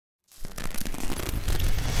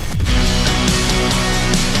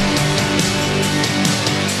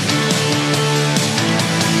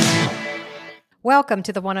Welcome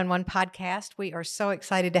to the One-on-One podcast. We are so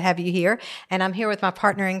excited to have you here. And I'm here with my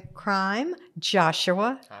partner in crime,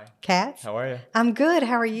 Joshua. Hi. Katz. How are you? I'm good.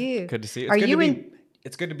 How are you? Good to see you.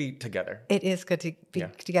 It's good to be together. It is good to be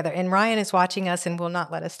together. And Ryan is watching us and will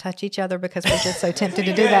not let us touch each other because we're just so tempted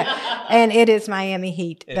to do that. And it is Miami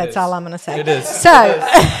heat. That's all I'm going to say. It is. So,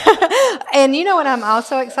 and you know what I'm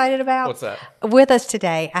also excited about? What's that? With us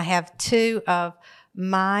today, I have two of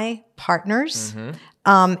my partners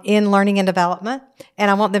in learning and development, and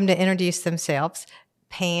I want them to introduce themselves,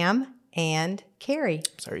 Pam and Karry.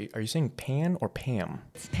 Sorry, are you saying Pan or Pam?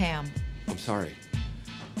 It's Pam. I'm sorry.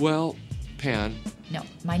 Well, Pan. No,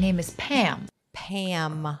 my name is Pam.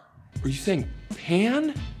 Pam. Are you saying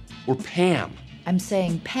Pan or Pam? I'm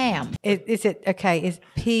saying Pam. Is it okay? Is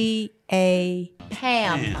P-A...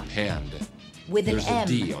 Pam. Panned. With an There's M. a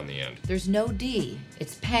D on the end. There's no D.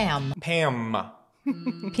 It's Pam. Pam.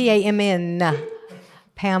 P-A-M-N.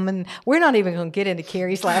 Pam. And we're not even going to get into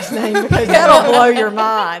Karry's last name because that'll blow your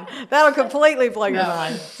mind. That'll completely blow your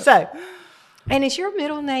mind. So, and is your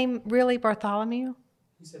middle name really Bartholomew?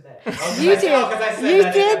 You said that. You did. You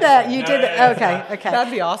did that. You did that. Okay.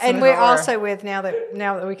 That'd be awesome. And we're also with now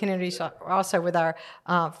that we can introduce also with our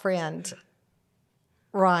friend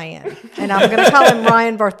Ryan, and I'm going to call him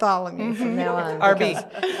Ryan Bartholomew from now on.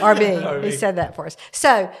 RB. He said that for us.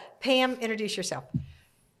 So, Pam, introduce yourself.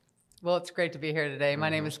 Well, it's great to be here today. My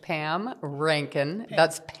name is Pam Rankin.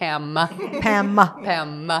 That's Pam.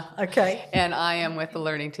 Pam. Okay. And I am with the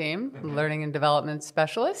learning team, learning and development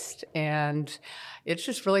specialist. And it's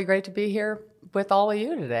just really great to be here with all of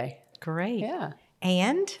you today. Great. Yeah.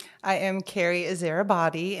 And I am Karry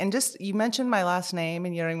Azarabadi, and you mentioned my last name,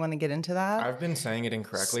 and you don't even want to get into that. I've been saying it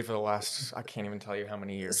incorrectly for the last, I can't even tell you how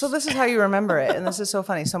many years. So this is how you remember it, and this is so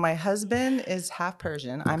funny. So my husband is half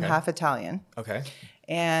Persian. I'm half Italian. Okay.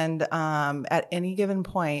 And at any given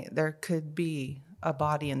point, there could be a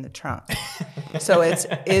body in the trunk. So it's,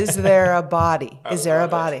 is there a body? Is there a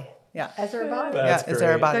body? Yeah. Azarabadi. That's Is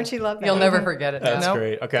there a body? Don't you love that? You'll never forget it. That's now.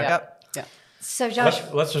 great. Okay. Yep. Yeah. So, Josh.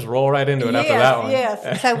 Let's just roll right into it after that one.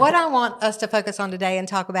 Yes. So what I want us to focus on today and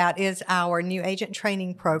talk about is our new agent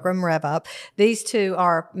training program, RevUP. These two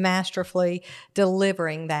are masterfully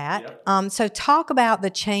delivering that. Yep. So talk about the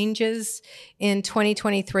changes in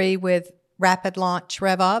 2023 with Rapid Launch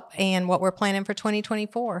RevUP and what we're planning for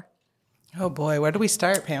 2024. Oh boy, where do we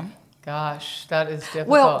start, Pam? Gosh, that is difficult.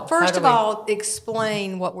 Well, first of all,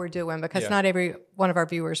 explain what we're doing because Yeah. not every one of our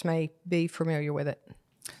viewers may be familiar with it.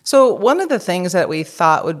 So one of the things that we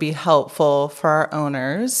thought would be helpful for our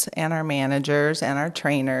owners and our managers and our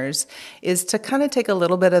trainers is to kind of take a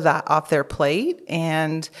little bit of that off their plate.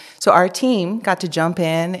 And so our team got to jump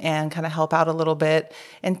in and kind of help out a little bit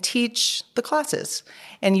and teach the classes.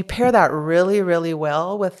 And you pair that really, really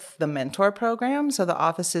well with the mentor program so the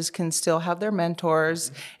offices can still have their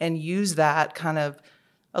mentors and use that kind of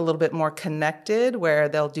a little bit more connected where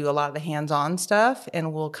they'll do a lot of the hands-on stuff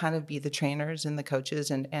and we'll kind of be the trainers and the coaches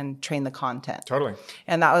and train the content. Totally.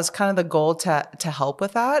 And that was kind of the goal to help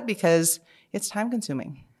with that because it's time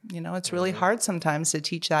consuming. You know, it's really hard sometimes to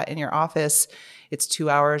teach that in your office. It's 2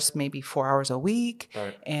 hours, maybe 4 hours a week.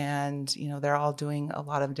 Right. And, you know, they're all doing a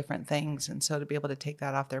lot of different things. And so to be able to take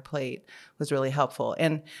that off their plate was really helpful.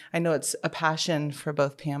 And I know it's a passion for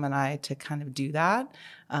both Pam and I to kind of do that.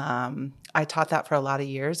 I taught that for a lot of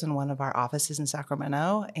years in one of our offices in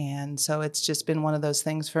Sacramento. And so it's just been one of those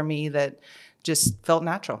things for me that just felt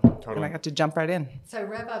natural. Totally. And I got to jump right in. So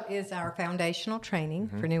RevUp is our foundational training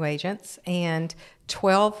for new agents and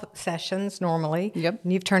 12 sessions normally. Yep.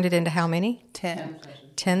 And you've turned it into how many?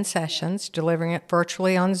 10 sessions, delivering it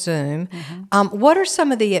virtually on Zoom. What are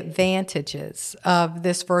some of the advantages of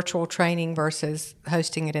this virtual training versus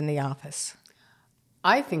hosting it in the office?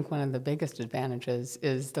 I think one of the biggest advantages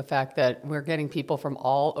is the fact that we're getting people from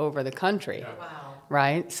all over the country. Wow.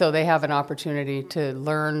 Right? So they have an opportunity to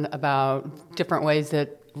learn about different ways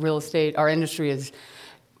that real estate, our industry is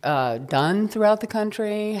done throughout the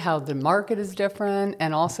country, how the market is different,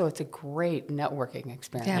 and also it's a great networking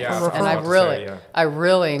experience. Yeah, for and referrals. I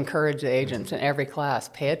really encourage the agents in every class,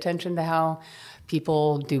 pay attention to how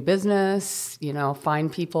people do business, you know,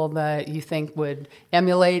 find people that you think would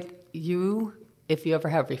emulate you. If you ever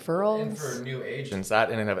have referrals. And for new agents,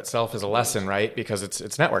 that in and of itself is a lesson, right? Because it's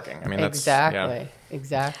networking. I mean, that's exactly.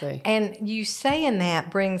 Exactly. And you saying that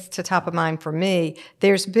brings to top of mind for me,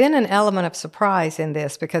 there's been an element of surprise in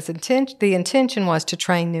this because the intention was to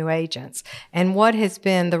train new agents. And what has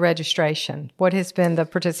been the registration? What has been the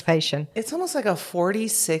participation? It's almost like a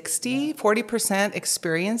 40%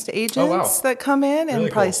 experienced agents that come in and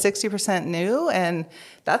Really probably cool. 60% new. And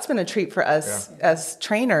that's been a treat for us as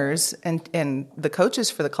trainers and the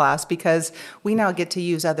coaches for the class because we now get to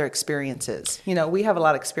use other experiences. You know, we have a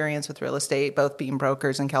lot of experience with real estate, both being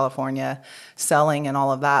brokers in California, selling and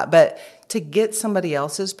all of that. But to get somebody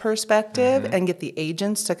else's perspective and get the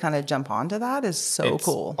agents to kind of jump onto that is so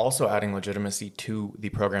cool. Also adding legitimacy to the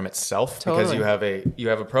program itself Totally. because you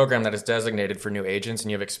have a program that is designated for new agents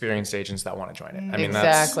and you have experienced agents that want to join it. I mean,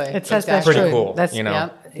 Exactly. It says that's pretty true. cool. That's, You know,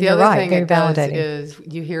 Yep. The You're other right, thing very it does validating. is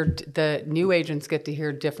you hear the new agents get to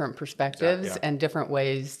hear different perspectives and different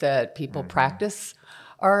ways that people practice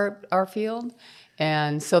our field.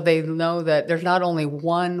 And so they know that there's not only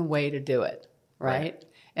one way to do it, right?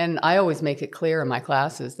 And I always make it clear in my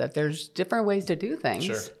classes that there's different ways to do things.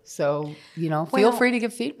 Sure. So, feel free to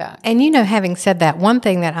give feedback. And having said that, one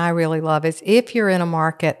thing that I really love is if you're in a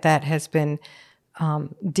market that has been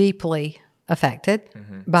deeply affected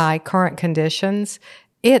by current conditions,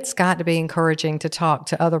 it's got to be encouraging to talk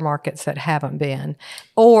to other markets that haven't been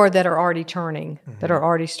or that are already turning, that are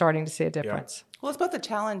already starting to see a difference. Well, it's both a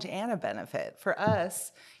challenge and a benefit for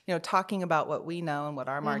us, talking about what we know and what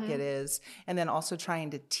our market is, and then also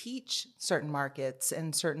trying to teach certain markets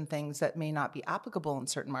and certain things that may not be applicable in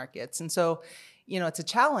certain markets. And so, it's a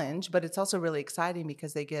challenge, but it's also really exciting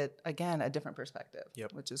because they get, again, a different perspective,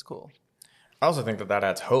 which is cool. I also think that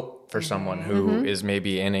adds hope for someone who is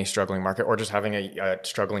maybe in a struggling market or just having a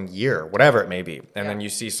struggling year, whatever it may be. And then you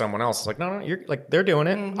see someone else like, no, you're like, they're doing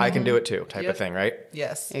it. I can do it too, type of thing, right?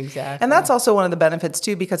 Yes. Exactly. And that's also one of the benefits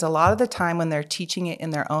too, because a lot of the time when they're teaching it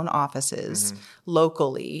in their own offices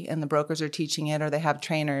locally and the brokers are teaching it or they have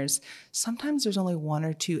trainers, sometimes there's only one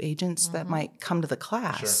or two agents that might come to the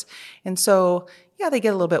class. Sure. And so, they get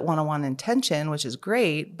a little bit one-on-one intention, which is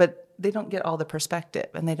great, but they don't get all the perspective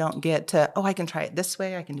and they don't get to, I can try it this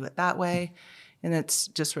way, I can do it that way. And it's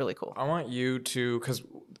just really cool. I want you to, because,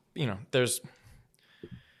 there's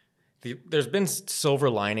been silver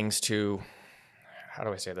linings to, how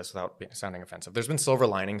do I say this without sounding offensive? There's been silver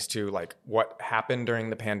linings to like what happened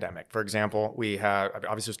during the pandemic. For example, we have,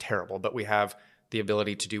 obviously it was terrible, but we have the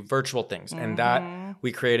ability to do virtual things and that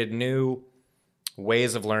we created new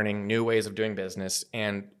ways of learning, new ways of doing business.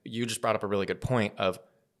 And you just brought up a really good point of,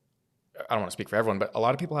 I don't want to speak for everyone, but a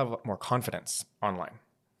lot of people have more confidence online.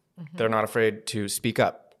 They're not afraid to speak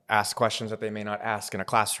up, ask questions that they may not ask in a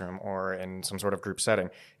classroom or in some sort of group setting.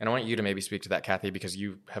 And I want you to maybe speak to that, Kathy, because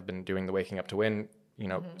you have been doing the Waking Up to Win,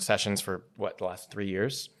 sessions for the last 3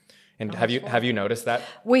 years. And have you noticed that?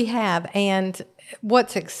 We have. And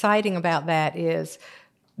what's exciting about that is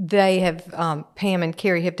they have, Pam and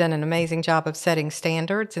Karry have done an amazing job of setting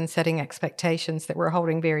standards and setting expectations that we're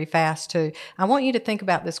holding very fast to. I want you to think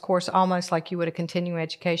about this course almost like you would a continuing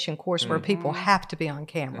education course where people have to be on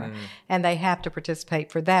camera and they have to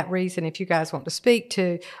participate. For that reason, if you guys want to speak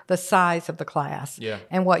to the size of the class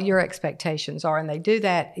and what your expectations are, and they do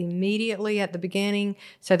that immediately at the beginning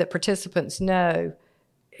so that participants know,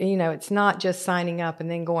 it's not just signing up and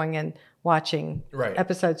then going and watching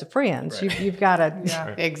episodes of Friends. You've got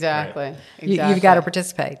to Exactly. You've got to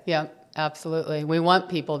participate. Yeah, absolutely. We want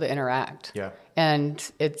people to interact. Yeah.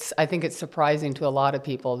 And I think it's surprising to a lot of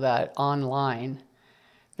people that online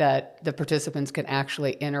that the participants can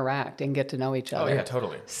actually interact and get to know each other. Oh yeah,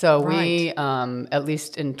 totally. So we, at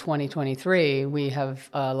least in 2023, we have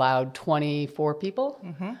allowed 24 people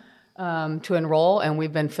to enroll, and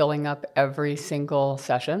we've been filling up every single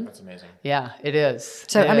session. That's amazing. Yeah, it is.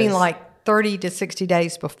 So, like 30 to 60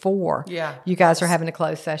 days before you guys are having to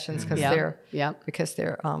close sessions because they're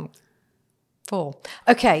full.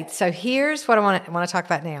 Okay, so here's what I want to talk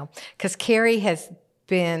about now, because Karry has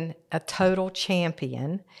been a total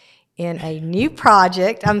champion in a new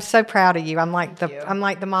project. I'm so proud of you. I'm like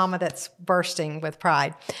the mama that's bursting with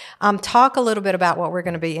pride. Talk a little bit about what we're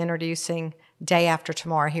going to be introducing day after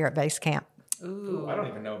tomorrow here at Base Camp. Ooh, I don't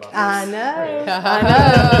even know about this. I know.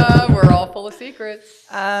 I know. We're all full of secrets.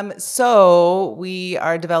 So we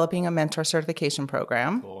are developing a mentor certification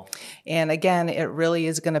program. Cool. And again, it really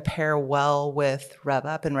is going to pair well with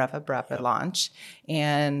RevUP and RevUP Rapid Launch.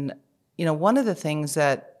 And, one of the things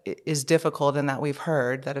that is difficult and that we've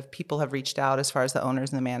heard that if people have reached out as far as the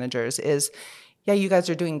owners and the managers is, you guys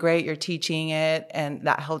are doing great. You're teaching it. And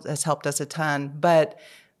that has helped us a ton. But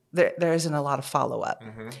there isn't a lot of follow-up.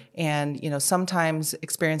 And, sometimes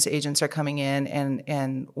experienced agents are coming in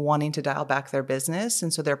and wanting to dial back their business.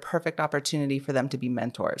 And so they're a perfect opportunity for them to be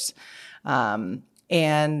mentors. And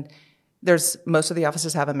most of the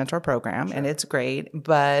offices have a mentor program, and it's great,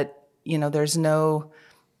 but,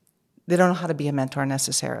 they don't know how to be a mentor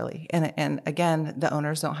necessarily. And again, the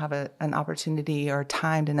owners don't have an opportunity or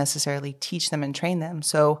time to necessarily teach them and train them.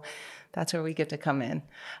 So that's where we get to come in.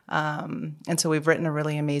 And so we've written a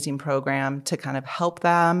really amazing program to kind of help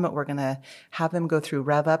them. We're going to have them go through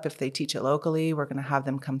RevUP if they teach it locally. We're going to have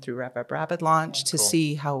them come through RevUP Rapid Launch to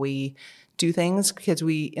see how we do things, because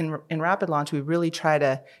in Rapid Launch, we really try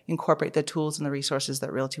to incorporate the tools and the resources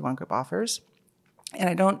that Realty One Group offers. And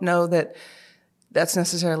I don't know that that's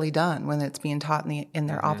necessarily done when it's being taught in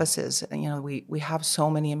their offices. And, we have so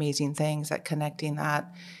many amazing things that connecting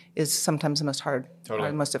that is sometimes the most hard or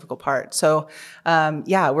the most difficult part. So,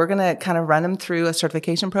 we're going to kind of run them through a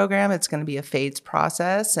certification program. It's going to be a phased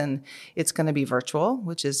process, and it's going to be virtual,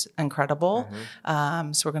 which is incredible.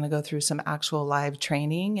 So we're going to go through some actual live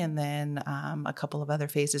training, and then a couple of other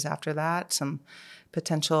phases after that, some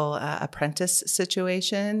potential apprentice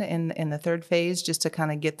situation in the third phase, just to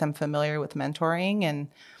kind of get them familiar with mentoring. And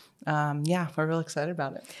we're real excited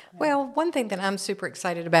about it. Well, one thing that I'm super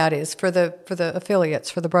excited about is for the affiliates,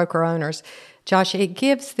 for the broker owners, Josh, it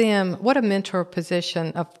gives them what a mentor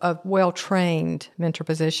position, a well-trained mentor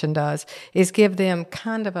position does, is give them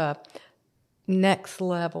kind of a next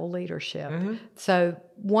level leadership. So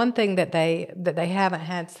one thing that they haven't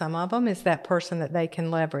had, some of them, is that person that they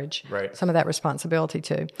can leverage some of that responsibility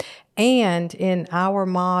to. And in our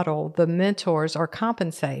model, the mentors are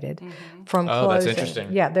compensated from closing. That's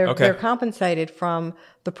interesting. Yeah, they're compensated from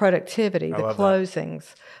the productivity, the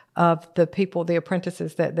closings of the people, the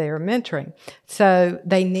apprentices that they are mentoring. So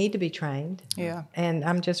they need to be trained. Yeah. And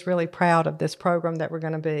I'm just really proud of this program that we're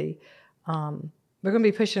going to be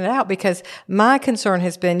pushing it out, because my concern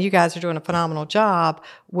has been, you guys are doing a phenomenal job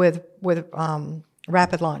with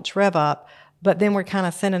Rapid Launch RevUP, but then we're kind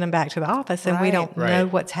of sending them back to the office, and we don't know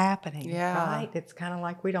what's happening. Yeah. Right? It's kind of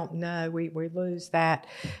like we don't know. We lose that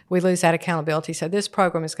accountability. So this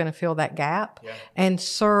program is going to fill that gap and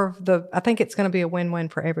serve I think it's going to be a win-win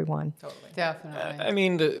for everyone. Totally. Definitely. I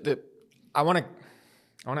mean, I want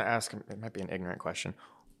to ask. It might be an ignorant question.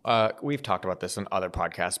 We've talked about this in other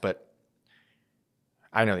podcasts, but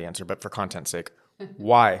I know the answer, but for content's sake,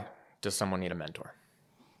 why does someone need a mentor?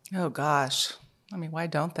 Oh, gosh. I mean, why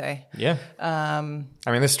don't they? Yeah. I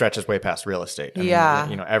mean, this stretches way past real estate. I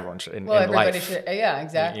mean, everyone should, in everybody life. should. Yeah,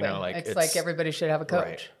 exactly. it's like everybody should have a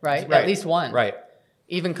coach, right? At least one. Right.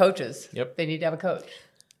 Even coaches. Yep. They need to have a coach.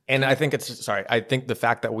 And I think I think the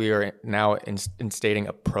fact that we are now instating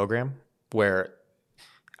a program where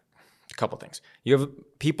a couple things. You have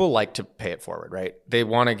people like to pay it forward, right? They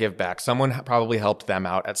want to give back. Someone probably helped them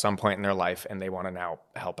out at some point in their life, and they want to now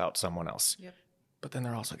help out someone else. Yep. But then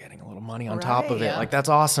they're also getting a little money on top of it. Yeah. Like, that's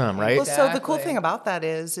awesome, right? Well, so the cool thing about that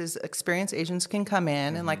is experienced agents can come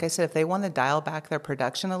in, and like I said, if they want to dial back their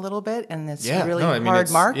production a little bit in this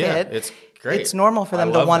hard market, it's great. It's normal for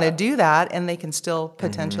them to want to do that, and they can still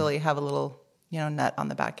potentially have a little, nut on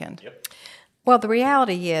the back end. Yep. Well, the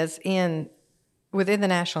reality is within the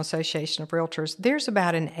National Association of Realtors, there's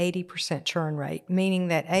about an 80% churn rate, meaning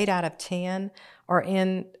that 8 out of 10 are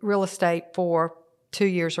in real estate for 2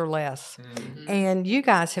 years or less. And you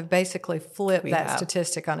guys have basically flipped that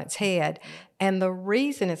statistic on its head. And the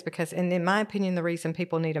reason is because, and in my opinion, the reason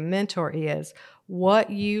people need a mentor is what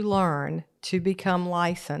you learn to become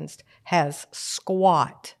licensed has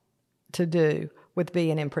squat to do with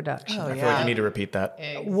being in production. I feel like you need to repeat that.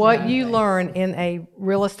 Exactly. What you learn in a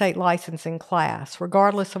real estate licensing class,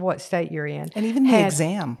 regardless of what state you're in. And even the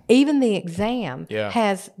exam. Even the exam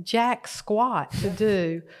has jack squat to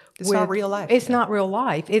do It's not real life. It's not real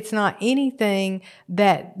life. It's not anything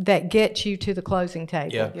that gets you to the closing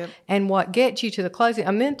table. Yeah. Yep. And what gets you to the closing,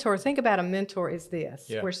 a mentor, think about a mentor is this.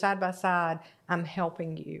 Yeah. We're side by side. I'm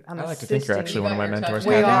helping you. I'm I like to assisting think you're actually you. one of my mentors.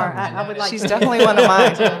 We are. I would like She's to. definitely one of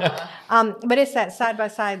mine. But it's that side by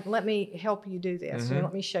side. Let me help you do this. And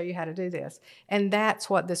let me show you how to do this. And that's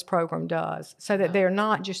what this program does, so that they're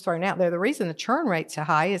not just thrown out there. The reason the churn rate's so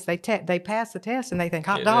high is they pass the test and they think,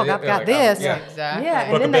 hot dog, I've got this. Exactly. Yeah,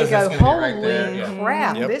 and Book then of they business go, gonna be right holy there. Yeah.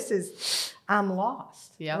 crap, Yep. this is, I'm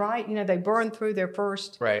lost. Yep. Right? They burn through their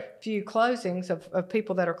first few closings of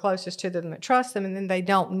people that are closest to them that trust them, and then they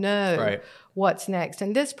don't know what's next.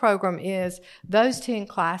 And this program is, those 10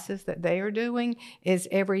 classes that they are doing is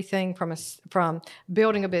everything from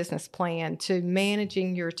building a business plan to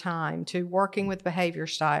managing your time to working with behavior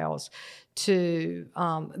styles to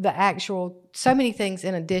the actual, so many things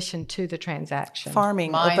in addition to the transaction.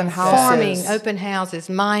 Farming, Mindset. open houses. Farming, open houses,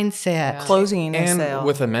 mindset. Closing a And sale.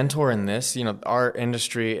 with a mentor in this, our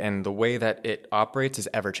industry and the way that it operates is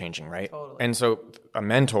ever changing, right? Totally. And so a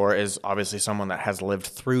mentor is obviously someone that has lived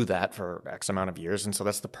through that for X amount of years. And so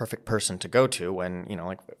that's the perfect person to go to when,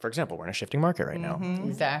 like, for example, we're in a shifting market right now.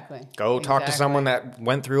 Exactly. Go talk to someone that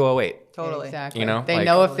went through 2008. Totally. Exactly. They They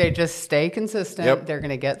know if they just stay consistent, they're going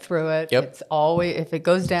to get through it. Yep. It's always, if it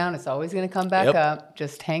goes down, it's always going to come back Yep. up.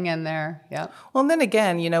 Just hang in there. Yep. Well, and then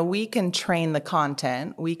again, we can train the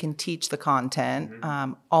content, we can teach the content,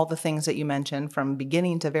 all the things that you mentioned from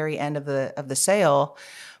beginning to very end of the sale.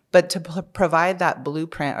 But to provide that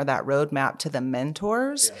blueprint or that roadmap to the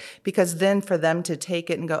mentors, because then for them to take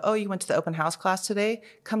it and go, oh, you went to the open house class today?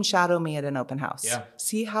 Come shadow me at an open house. Yeah.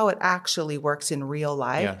 See how it actually works in real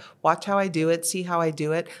life. Yeah. Watch how I do it. See how I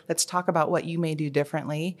do it. Let's talk about what you may do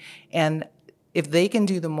differently. And if they can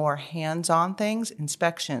do the more hands-on things,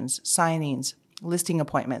 inspections, signings, listing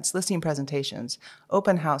appointments, listing presentations,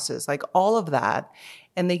 open houses, like all of that,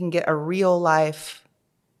 and they can get a real life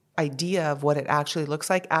idea of what it actually looks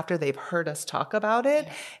like after they've heard us talk about it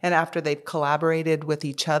and after they've collaborated with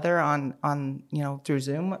each other on through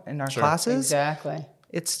Zoom in our classes. Exactly.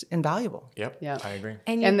 It's invaluable. Yep. Yeah. I agree.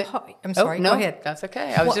 And I'm sorry, no, go ahead. That's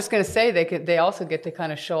okay. I was just going to say they also get to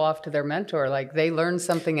kind of show off to their mentor, like they learned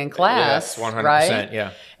something in class, Yes, 100%, right?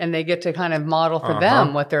 yeah. And they get to kind of model for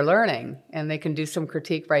them what they're learning, and they can do some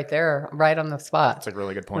critique right there, right on the spot. That's a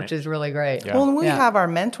really good point. Which is really great. Yeah. Well, and we have our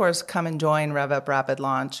mentors come and join RevUp Rapid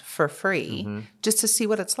Launch for free just to see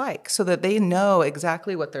what it's like so that they know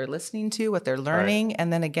exactly what they're listening to, what they're learning.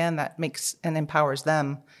 And then again, that makes and empowers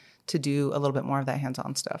them to do a little bit more of that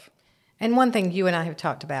hands-on stuff. And one thing you and I have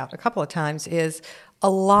talked about a couple of times is a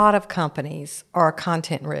lot of companies are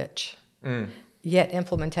content rich, yet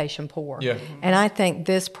implementation poor. Yeah. And I think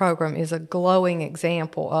this program is a glowing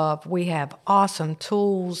example of we have awesome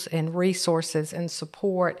tools and resources and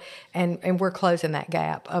support, and we're closing that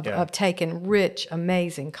gap of taking rich,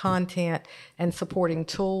 amazing content and supporting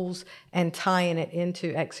tools and tying it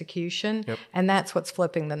into execution. Yep. And that's what's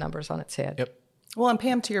flipping the numbers on its head. Yep. Well, and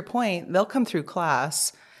Pam, to your point, they'll come through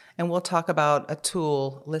class and we'll talk about a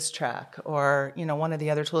tool, List Track, or one of the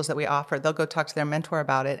other tools that we offer. They'll go talk to their mentor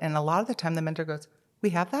about it, and a lot of the time the mentor goes, "We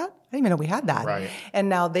have that? I didn't even know we had that." Right. And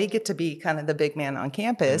now they get to be kind of the big man on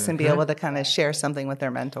campus and be able to kind of share something with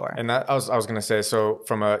their mentor. And that I was going to say, so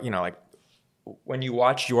from a like when you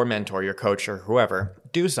watch your mentor, your coach, or whoever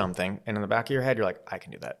do something, and in the back of your head, you're like, I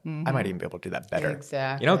can do that. I might even be able to do that better.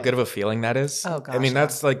 Exactly. You know how good of a feeling that is? Oh, gosh, I mean,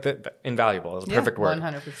 that's like invaluable. It's a perfect word.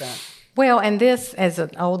 100%. Well, and this, as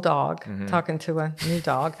an old dog talking to a new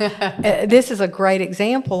dog, this is a great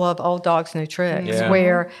example of old dogs, new tricks,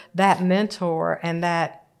 where that mentor and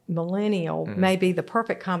that millennial may be the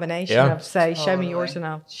perfect combination of, say, show me yours and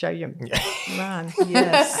I'll show you mine.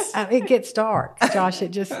 Yes. It gets dark, Josh.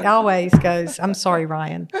 It just always goes, I'm sorry,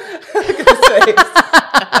 Ryan.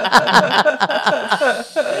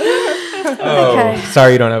 Okay.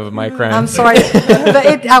 Sorry you don't have a mic, Ryan. I'm sorry.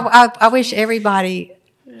 But I wish everybody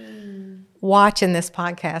watching this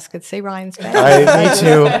podcast could see Ryan's face. Me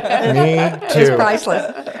too. Me too. It's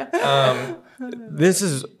priceless. This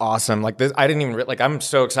is awesome. Like this, I didn't even I'm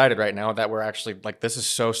so excited right now that we're actually this is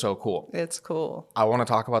so cool. It's cool. I want to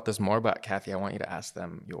talk about this more, but Kathy, I want you to ask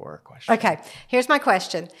them your question. Okay, here's my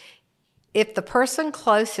question. If the person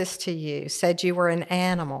closest to you said you were an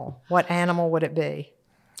animal, what animal would it be?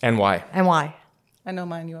 And why? And why? I know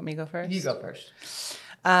mine. You want me to go first? You go first.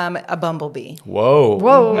 A bumblebee. Whoa.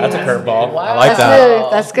 That's a curveball. I like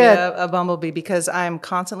that. That's good. Yeah, a bumblebee, because I'm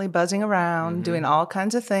constantly buzzing around, doing all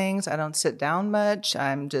kinds of things. I don't sit down much.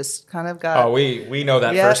 I'm just kind of got... Oh, we know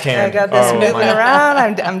that Yep, firsthand. I got this moving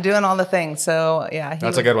around. I'm doing all the things. So, yeah.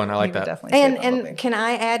 That's a good one. I like that. Definitely say bumblebee. And can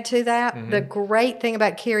I add to that? The great thing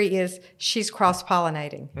about Karry is she's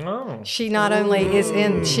cross-pollinating. Oh. She not only is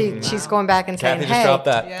in... She's going back and saying, Kathy hey... just dropped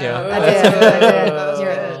that. Yeah. I did. That was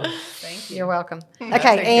good. You're welcome. That's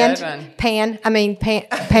Okay, a and good one. Pam.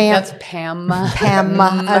 That's Pam. Pam.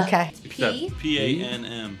 Okay. P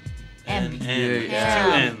P-A-N-M. M.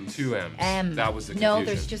 N. Two M's. M. That was the No, confusion.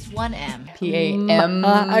 there's just one M. P-A-M.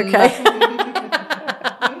 Okay.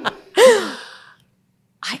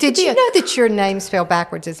 Did you know that your name spelled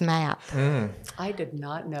backwards is map? I did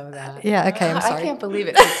not know that. Yeah, okay, I'm sorry. I can't believe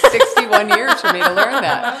it. It took 61 years for me to learn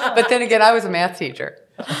that. But then again, I was a math teacher,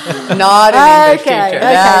 not an English teacher. Okay,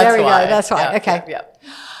 That's there we go. why. That's why. Yep, Okay. yep, yep.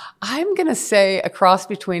 I'm going to say a cross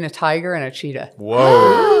between a tiger and a cheetah.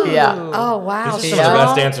 Whoa. Yeah. Oh, wow. These are some of the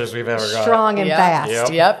best answers we've ever got. Strong and Yep.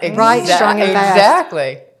 fast. Yep. Right, strong and fast.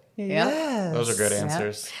 Exactly. Yes. Those are good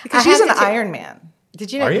answers. Because she's an Iron Man.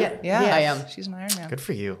 Did you know? Are you? Yeah, I am. She's an Iron Man. Good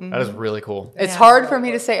for you. That is really cool. It's hard for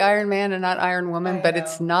me to say Iron Man and not Iron Woman, but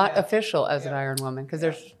it's not official as an Iron Woman because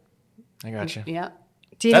there's, I got you. yeah.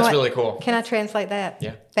 Do you know That's what- really cool. Can I translate that?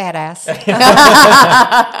 Yeah. Badass.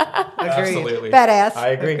 Absolutely. Badass. I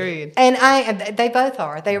agree. Agreed. And they both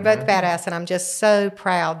are. They are both badass, and I'm just so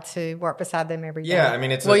proud to work beside them every day. Yeah, I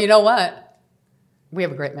mean, it's Well, you know what? We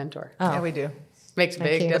have a great mentor. Oh. Yeah, we do. Makes a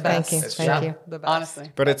Thank big you. difference. Thank you. It's Thank true. you. The best.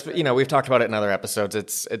 Honestly. But it's, we've talked about it in other episodes.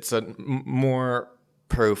 It's a more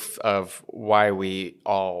proof of why we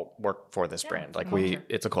all work for this brand. Like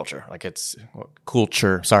it's a culture. Like it's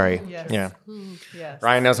culture. Sorry. Yes. Yeah. Yes.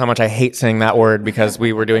 Ryan knows how much I hate saying that word because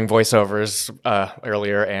we were doing voiceovers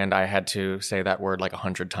earlier, and I had to say that word like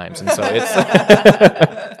 100 times, and so it's.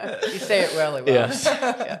 You say it really well. Yes.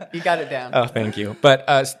 Yeah, you got it down. Oh, thank you. But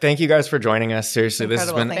thank you guys for joining us. Seriously, this has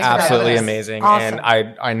Incredible. been Thanks for absolutely having us. amazing, Awesome.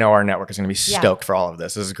 and I know our network is going to be Yeah. stoked for all of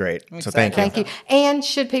this. This is great. So thank you. Thank you. And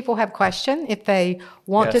should people have questions, if they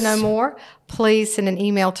want to Yes. know more, please send an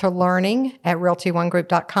email to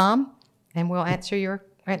learning@realtyonegroup.com, and we'll answer your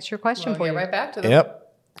question We'll for get you. right back to them.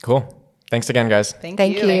 Yep. Cool. Thanks again, guys. Thank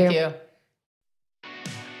Thank you. you. Thank you.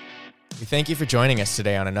 We thank you for joining us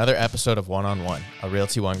today on another episode of One-on-One, a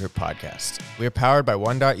Realty One Group podcast. We are powered by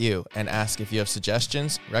ONE.U and ask if you have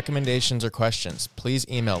suggestions, recommendations, or questions, please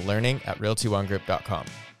email learning@realtyonegroup.com.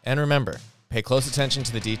 And remember, pay close attention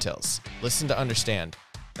to the details. Listen to understand,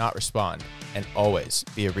 not respond, and always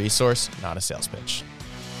be a resource, not a sales pitch.